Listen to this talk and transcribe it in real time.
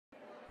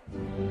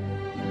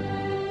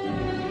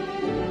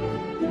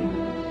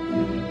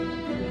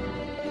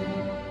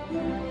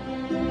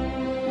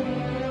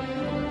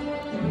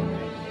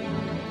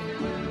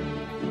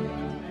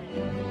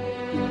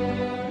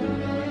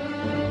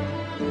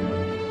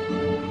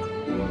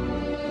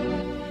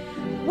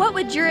What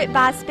would your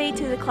advice be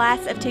to the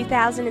class of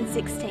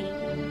 2016?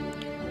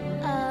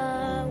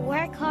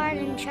 Work hard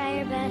and try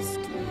your best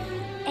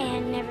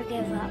and never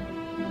give up.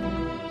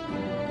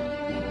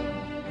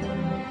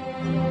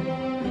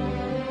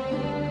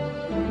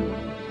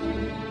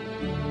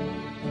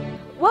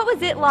 What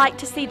was it like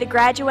to see the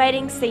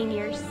graduating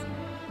seniors?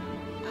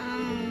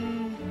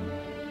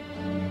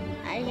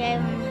 I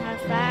gave them high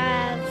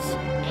fives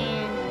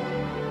and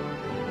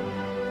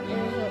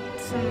there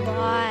was some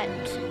lot.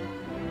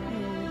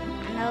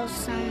 I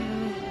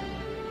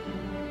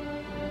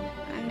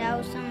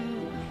know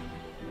some,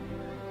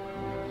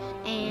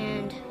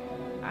 and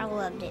I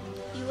loved it.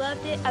 You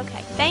loved it?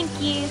 Okay, thank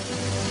you.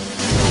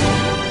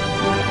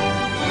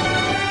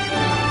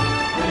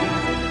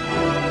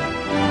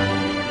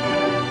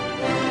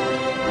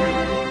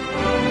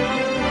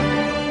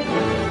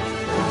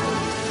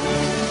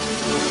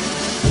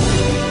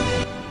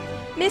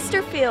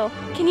 Mr. Phil,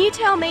 can you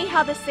tell me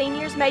how the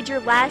seniors made your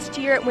last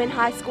year at Wynn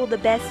High School the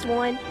best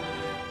one?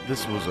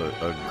 This was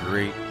a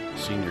great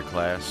senior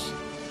class.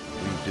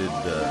 We did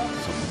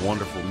some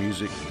wonderful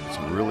music,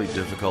 some really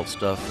difficult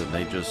stuff, and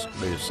they just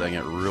sang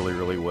it really,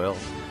 really well.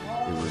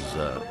 It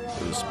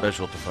was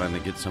special to finally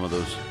get some of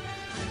those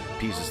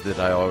pieces that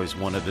I always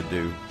wanted to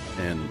do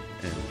and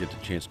get the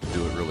chance to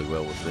do it really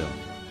well with them.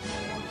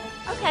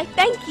 Okay,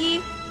 thank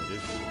you.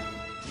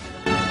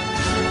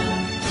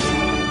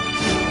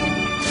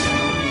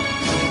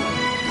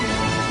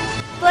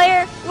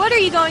 Blair, what are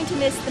you going to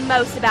miss the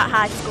most about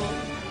high school?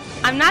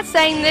 I'm not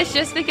saying this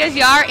just because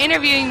you are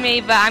interviewing me,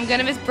 but I'm going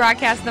to miss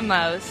broadcast the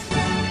most.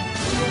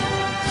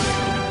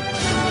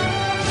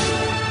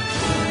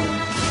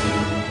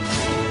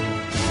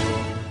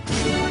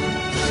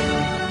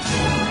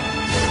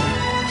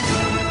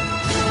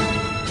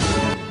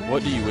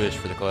 What do you wish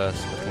for the class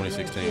of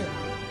 2016?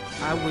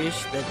 I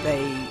wish that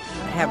they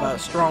have a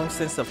strong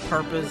sense of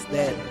purpose,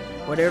 that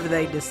whatever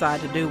they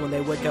decide to do when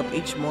they wake up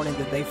each morning,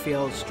 that they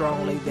feel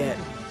strongly that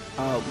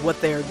what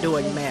they're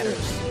doing matters.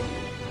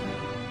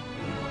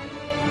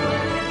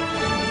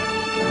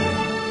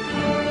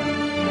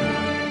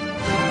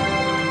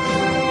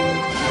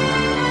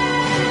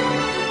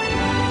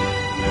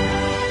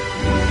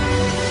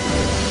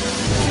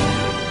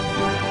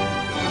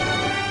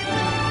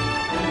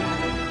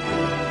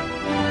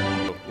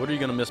 What are you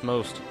going to miss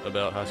most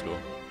about high school?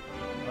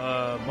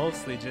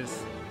 Mostly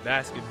just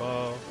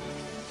basketball,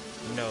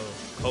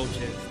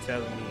 coaches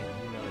telling me,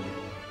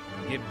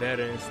 get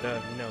better and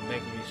stuff,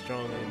 making me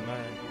stronger in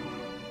mind,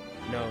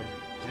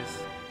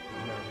 just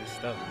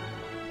stuff.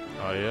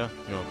 Oh yeah?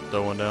 You want to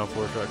throw one down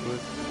for us right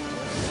quick?